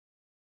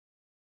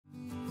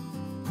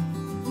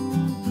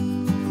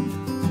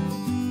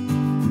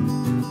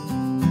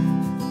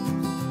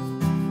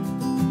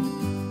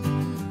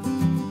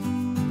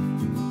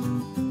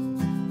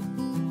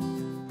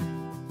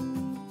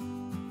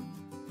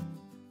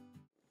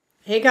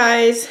Hey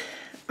guys,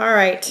 all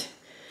right.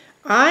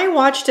 I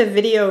watched a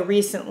video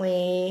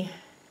recently.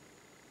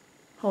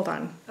 Hold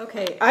on.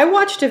 Okay, I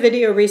watched a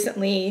video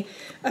recently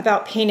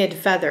about painted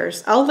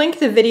feathers. I'll link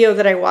the video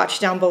that I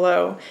watched down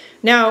below.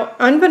 Now,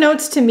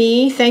 unbeknownst to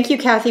me, thank you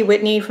Kathy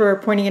Whitney for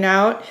pointing it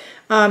out.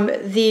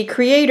 The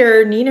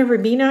creator, Nina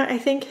Ribena, I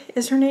think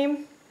is her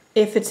name.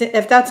 If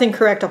that's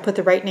incorrect, I'll put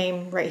the right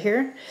name right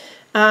here.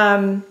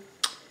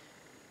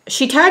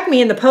 She tagged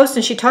me in the post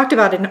and she talked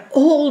about an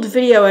old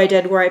video I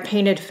did where I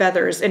painted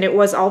feathers, and it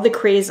was all the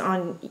craze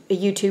on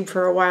YouTube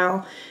for a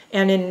while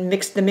and in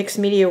the mixed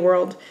media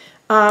world.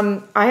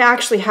 I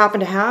actually happen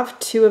to have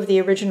two of the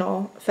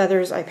original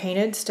feathers I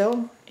painted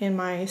still in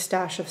my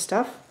stash of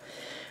stuff.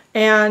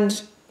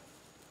 And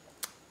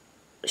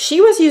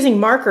she was using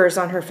markers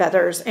on her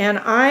feathers,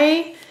 and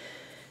I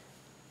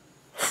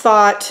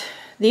thought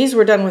these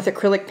were done with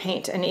acrylic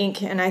paint and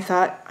ink, and I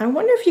thought, I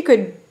wonder if you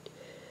could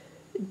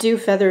do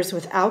feathers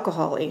with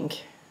alcohol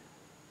ink.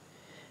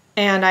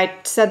 And I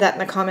said that in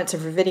the comments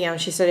of her video, and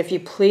she said, if you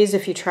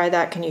try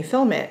that, can you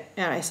film it?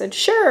 And I said,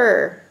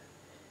 sure.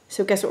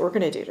 So guess what we're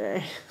gonna do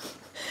today?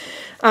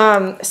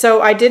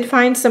 So I did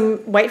find some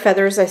white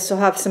feathers. I still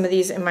have some of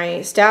these in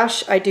my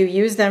stash. I do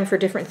use them for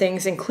different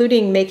things,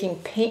 including making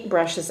paint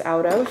brushes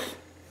out of,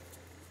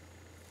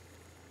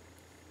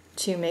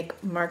 to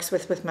make marks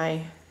with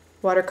my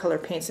watercolor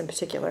paints in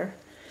particular.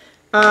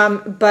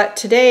 But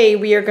today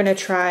we are gonna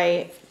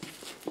try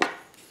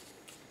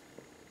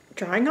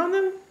drawing on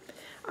them.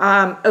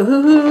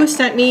 Ohuhu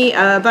sent me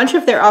a bunch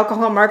of their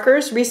alcohol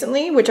markers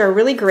recently, which are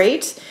really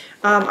great.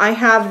 I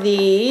have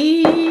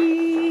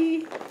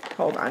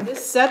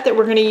this set that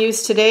we're going to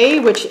use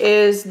today, which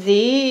is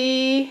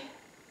the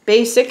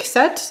basic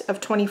set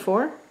of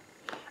 24.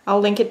 I'll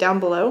link it down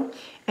below.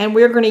 And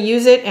we're going to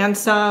use it and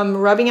some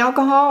rubbing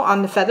alcohol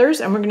on the feathers,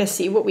 and we're going to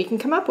see what we can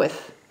come up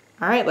with.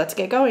 All right, let's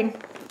get going.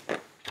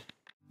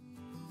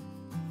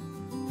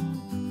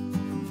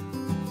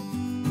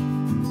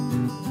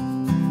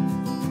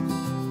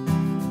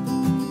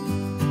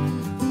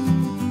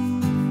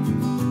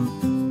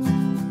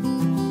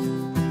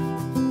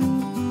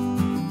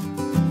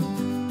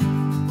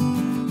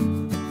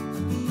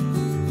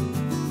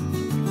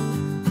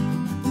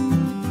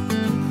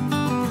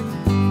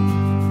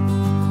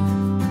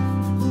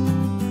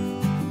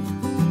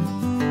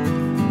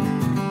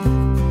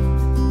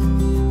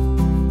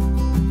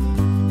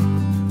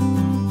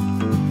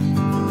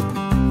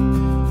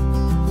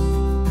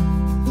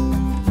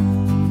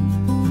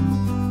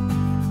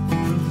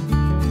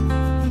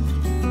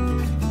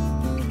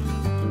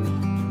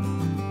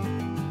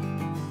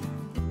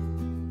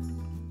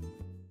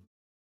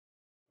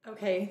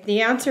 Okay,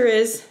 the answer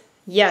is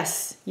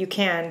yes, you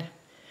can.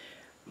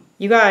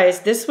 You guys,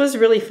 this was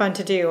really fun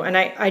to do, and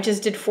I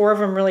just did 4 of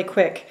them really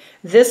quick.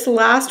 This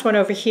last one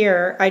over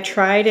here, I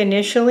tried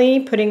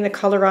initially putting the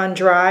color on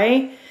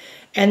dry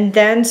and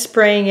then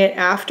spraying it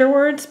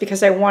afterwards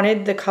because I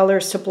wanted the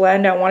colors to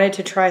blend. I wanted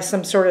to try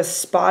some sort of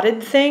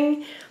spotted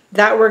thing.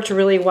 That worked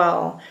really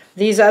well.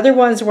 These other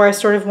ones where I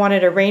sort of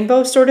wanted a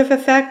rainbow sort of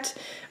effect,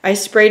 I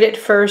sprayed it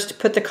first,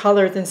 put the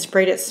color, then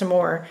sprayed it some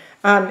more.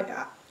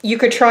 You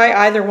could try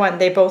either one.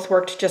 They both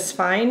worked just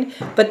fine,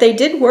 but they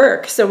did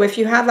work. So if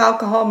you have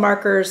alcohol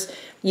markers,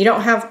 you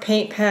don't have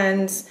paint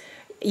pens,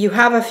 you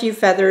have a few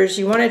feathers,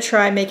 you want to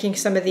try making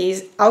some of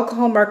these,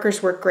 alcohol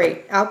markers work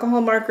great.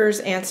 Alcohol markers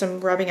and some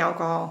rubbing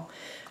alcohol.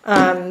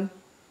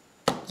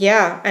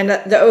 Yeah, and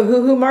the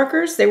Ohuhu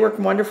markers, they work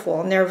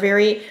wonderful, and they're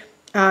very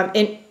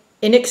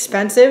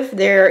inexpensive.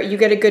 You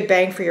get a good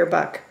bang for your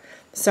buck.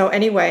 So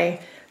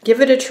anyway, give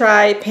it a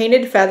try,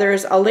 painted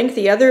feathers. I'll link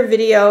the other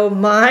video,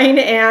 mine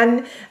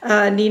and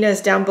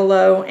Nina's, down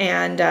below.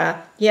 And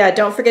yeah,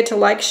 don't forget to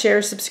like,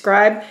 share,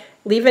 subscribe.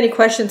 Leave any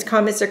questions,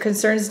 comments, or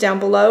concerns down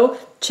below.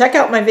 Check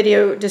out my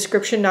video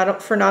description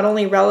for not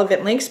only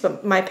relevant links,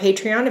 but my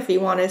Patreon if you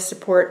want to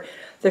support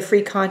the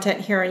free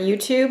content here on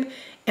YouTube.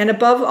 And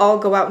above all,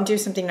 go out and do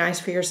something nice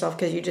for yourself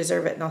because you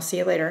deserve it. And I'll see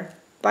you later.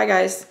 Bye,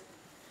 guys.